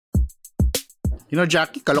You know,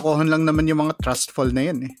 Jackie, kalokohan lang naman yung mga trust fall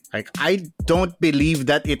na yan eh. Like, I don't believe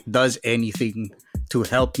that it does anything to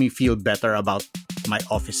help me feel better about my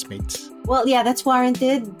office mates. Well, yeah, that's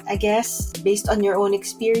warranted, I guess, based on your own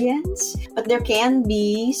experience. But there can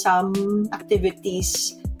be some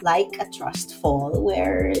activities like a trust fall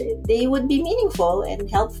where they would be meaningful and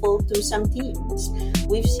helpful to some teams.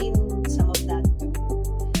 We've seen some of that too.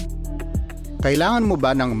 Kailangan mo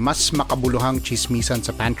ba ng mas makabuluhang chismisan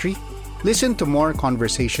sa pantry? Listen to more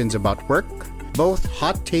conversations about work, both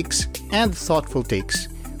hot takes and thoughtful takes,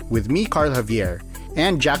 with me, Carl Javier,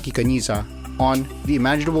 and Jackie Caniza on The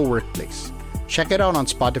Imaginable Workplace. Check it out on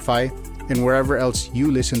Spotify and wherever else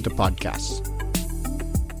you listen to podcasts.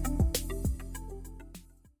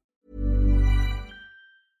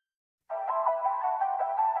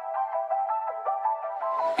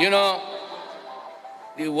 You know,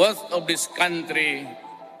 the wealth of this country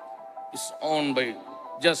is owned by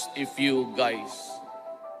just a few guys.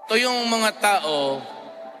 Ito yung mga tao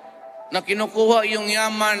na kinukuha yung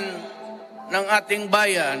yaman ng ating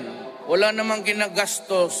bayan, wala namang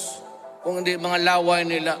ginagastos kung hindi mga laway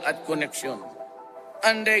nila at koneksyon.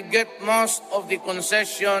 And they get most of the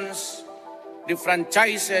concessions, the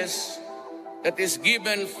franchises that is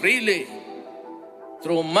given freely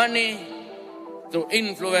through money, through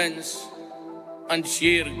influence, and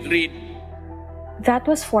sheer greed. That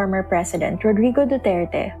was former President Rodrigo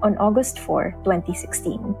Duterte on August 4,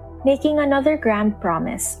 2016, making another grand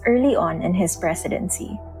promise early on in his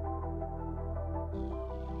presidency.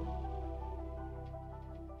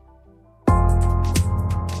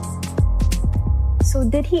 So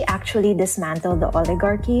did he actually dismantle the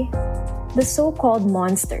oligarchy? The so-called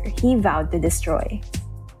monster he vowed to destroy.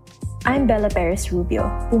 I'm Bella Perez Rubio,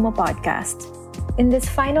 Puma Podcast. In this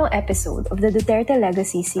final episode of the Duterte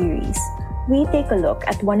Legacy series, we take a look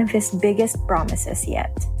at one of his biggest promises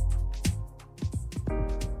yet.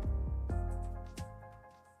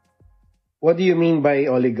 What do you mean by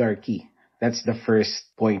oligarchy? That's the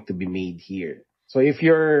first point to be made here. So if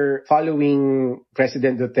you're following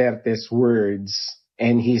President Duterte's words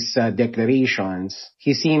and his declarations,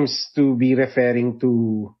 he seems to be referring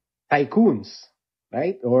to tycoons,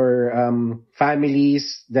 right? Or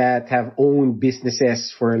families that have owned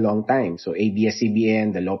businesses for a long time. So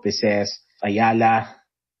ABS-CBN, the Lopezes, Ayala.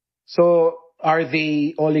 So are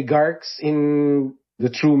they oligarchs in the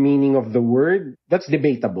true meaning of the word? That's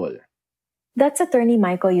debatable. That's Attorney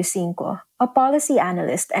Michael Yusinko, a policy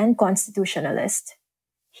analyst and constitutionalist.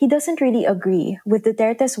 He doesn't really agree with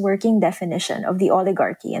Duterte's working definition of the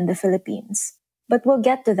oligarchy in the Philippines, but we'll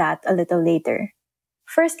get to that a little later.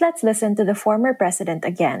 First, let's listen to the former president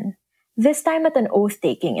again, this time at an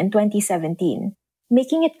oath-taking in 2017,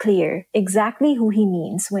 making it clear exactly who he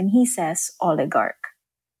means when he says oligarch.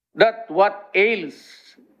 That's what ails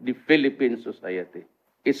the Philippine society.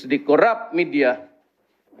 It's the corrupt media,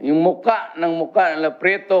 yung muka ng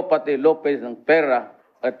Prieto pati Lopez ng pera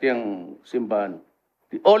at yung simbahan.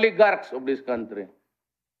 The oligarchs of this country.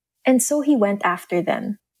 And so he went after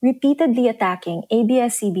them, repeatedly attacking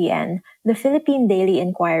ABS-CBN, the Philippine Daily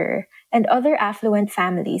Inquirer, and other affluent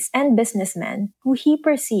families and businessmen who he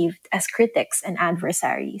perceived as critics and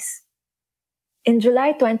adversaries. In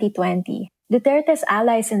July 2020, Duterte's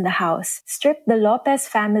allies in the House stripped the Lopez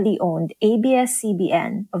family-owned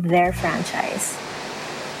ABS-CBN of their franchise.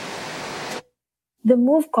 The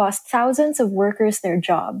move cost thousands of workers their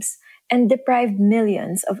jobs and deprived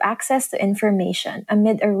millions of access to information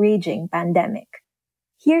amid a raging pandemic.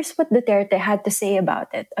 Here's what Duterte had to say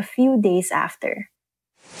about it a few days after.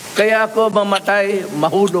 Kaya ako mamatay,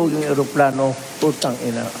 mahulog yung eroplano, putang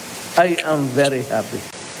ina. I am very happy.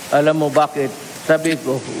 Alam mo bakit? Sabi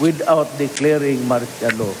ko, without declaring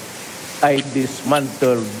martial law, I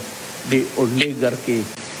dismantled the oligarchy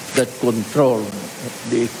that controlled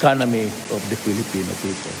the economy of the Filipino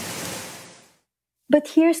people.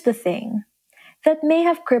 But here's the thing. That may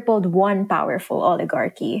have crippled one powerful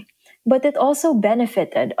oligarchy, but it also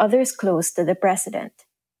benefited others close to the president.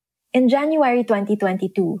 In January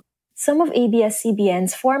 2022, some of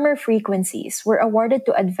ABS-CBN's former frequencies were awarded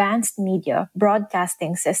to Advanced Media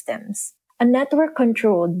Broadcasting Systems, a network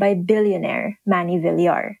controlled by billionaire Manny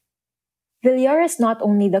Villar. Villar is not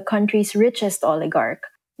only the country's richest oligarch,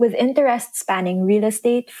 with interests spanning real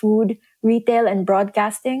estate, food, retail, and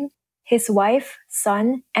broadcasting. His wife,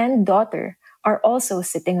 son, and daughter are also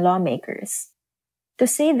sitting lawmakers. To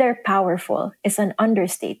say they're powerful is an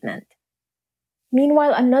understatement.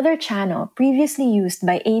 Meanwhile, another channel previously used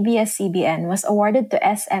by ABS-CBN was awarded to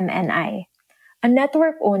SMNI, a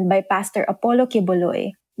network owned by Pastor Apollo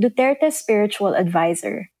Quiboloy, Duterte's spiritual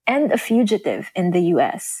advisor, and a fugitive in the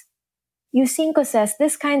US. Yusinko says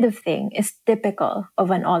this kind of thing is typical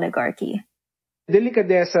of an oligarchy.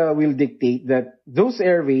 Delicadeza will dictate that those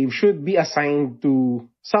airwaves should be assigned to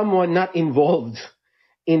someone not involved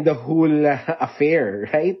in the whole affair,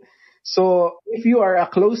 right? So if you are a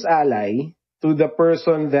close ally to the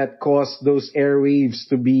person that caused those airwaves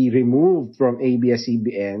to be removed from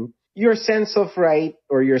ABS-CBN, your sense of right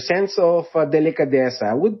or your sense of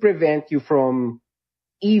delicadeza would prevent you from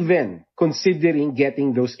even considering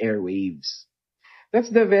getting those airwaves. That's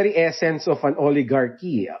the very essence of an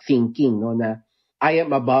oligarchy thinking, no, na I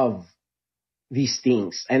am above these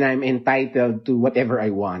things and I'm entitled to whatever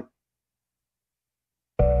I want.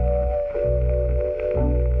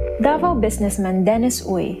 Davao businessman Dennis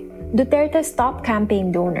Uy, Duterte's top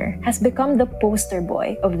campaign donor, has become the poster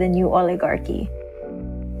boy of the new oligarchy.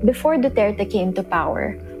 Before Duterte came to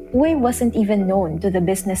power, Uy wasn't even known to the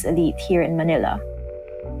business elite here in Manila.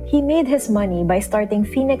 He made his money by starting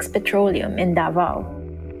Phoenix Petroleum in Davao.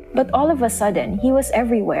 But all of a sudden, he was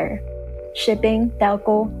everywhere. Shipping,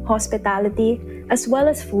 telco, hospitality, as well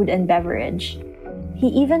as food and beverage. He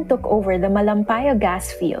even took over the Malampaya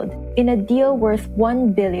gas field in a deal worth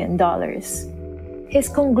 $1 billion. His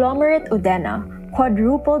conglomerate Udena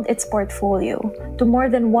quadrupled its portfolio to more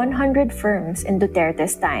than 100 firms in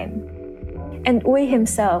Duterte's time. And Uy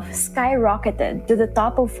himself skyrocketed to the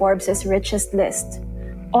top of Forbes' richest list,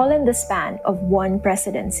 all in the span of one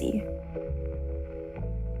presidency.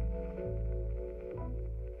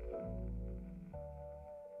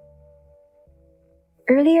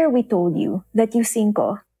 Earlier, we told you that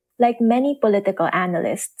Yusinko, like many political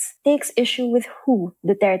analysts, takes issue with who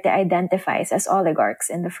Duterte identifies as oligarchs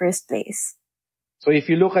in the first place. So if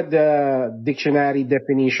you look at the dictionary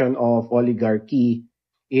definition of oligarchy,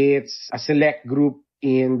 it's a select group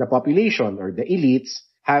in the population or the elites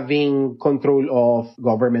having control of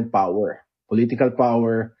government power, political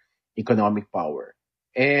power, economic power.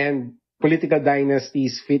 And political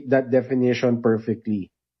dynasties fit that definition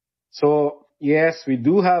perfectly. So yes, we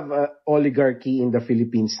do have an oligarchy in the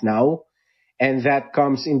Philippines now, and that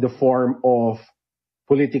comes in the form of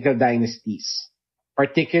political dynasties.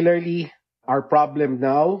 Particularly, our problem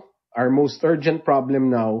now, our most urgent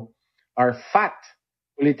problem now, are fat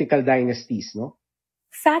political dynasties, no?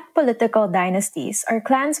 Fat political dynasties are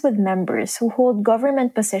clans with members who hold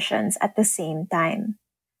government positions at the same time.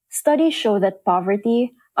 Studies show that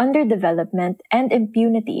poverty, underdevelopment, and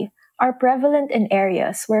impunity are prevalent in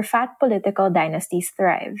areas where fat political dynasties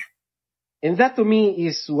thrive. And that to me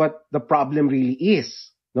is what the problem really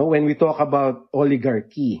is, no, when we talk about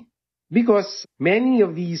oligarchy. Because many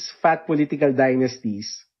of these fat political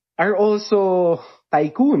dynasties are also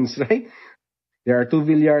tycoons, right? There are 2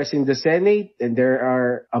 Villars in the Senate, and there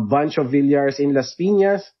are a bunch of Villars in Las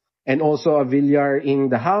Piñas, and also a Villar in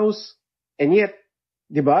the House. And yet,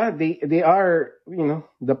 diba, they are,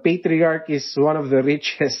 the patriarch is one of the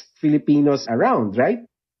richest Filipinos around, right?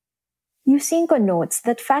 Yusinko notes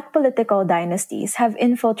that fat political dynasties have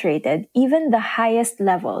infiltrated even the highest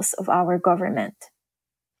levels of our government.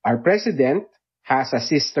 Our president has a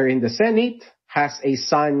sister in the Senate, has a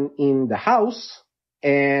son in the House,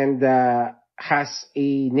 and has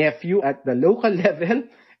a nephew at the local level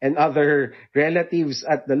and other relatives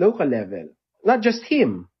at the local level. Not just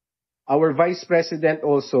him. Our vice president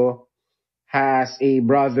also has a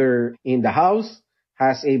brother in the House,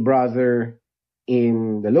 has a brother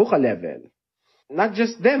in the local level. Not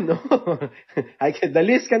just them, no? The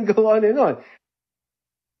list can go on and on.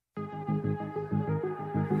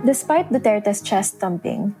 Despite Duterte's chest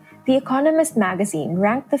thumping, The Economist magazine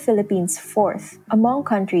ranked the Philippines 4th among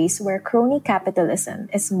countries where crony capitalism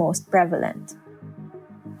is most prevalent.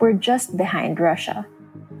 We're just behind Russia.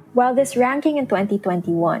 While this ranking in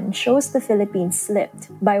 2021 shows the Philippines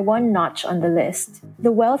slipped by one notch on the list,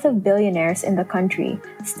 the wealth of billionaires in the country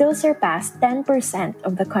still surpassed 10%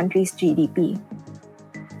 of the country's GDP.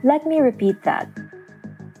 Let me repeat that.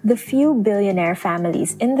 The few billionaire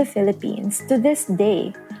families in the Philippines to this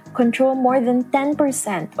day control more than 10%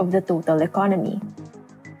 of the total economy.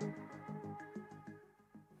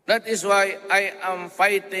 That is why I am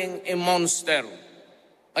fighting a monster.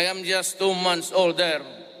 I am just 2 months older,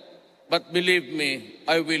 but believe me,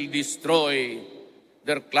 I will destroy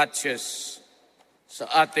their clutches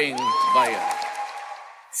sa ating bayan.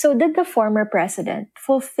 So did the former president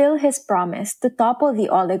fulfill his promise to topple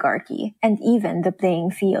the oligarchy and even the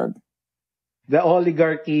playing field? The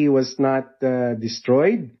oligarchy was not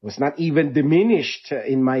destroyed, was not even diminished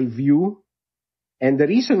in my view. And the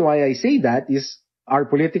reason why I say that is our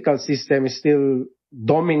political system is still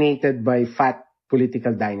dominated by fat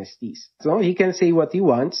political dynasties. So he can say what he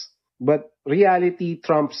wants, but reality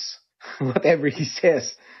trumps whatever he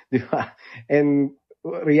says. Diba? And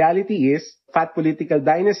reality is, fat political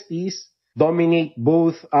dynasties dominate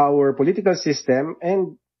both our political system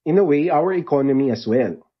and, in a way, our economy as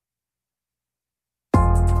well.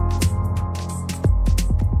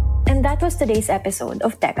 And that was today's episode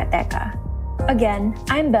of Teka Teka. Again,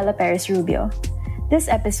 I'm Bella Perez Rubio. This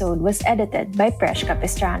episode was edited by Presh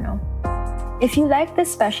Capistrano. If you like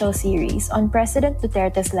this special series on President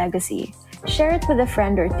Duterte's legacy, share it with a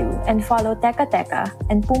friend or two and follow Teka Teka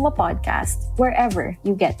and Puma Podcast wherever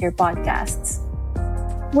you get your podcasts.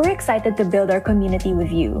 We're excited to build our community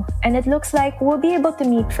with you, and it looks like we'll be able to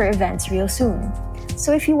meet for events real soon.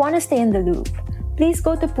 So if you want to stay in the loop, please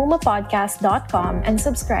go to pumapodcast.com and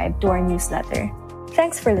subscribe to our newsletter.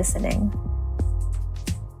 Thanks for listening.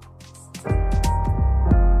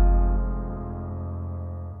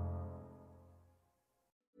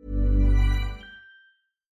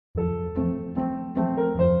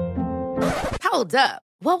 Hold up.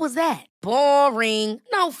 What was that? Boring.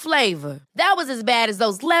 No flavor. That was as bad as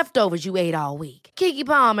those leftovers you ate all week. Keke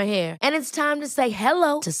Palmer here, and it's time to say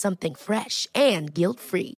hello to something fresh and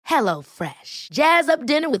guilt-free. Hello Fresh. Jazz up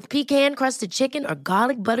dinner with pecan-crusted chicken or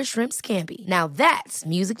garlic butter shrimp scampi. Now that's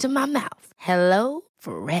music to my mouth. Hello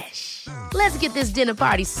Fresh. Let's get this dinner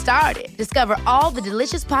party started. Discover all the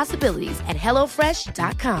delicious possibilities at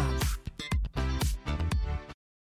HelloFresh.com.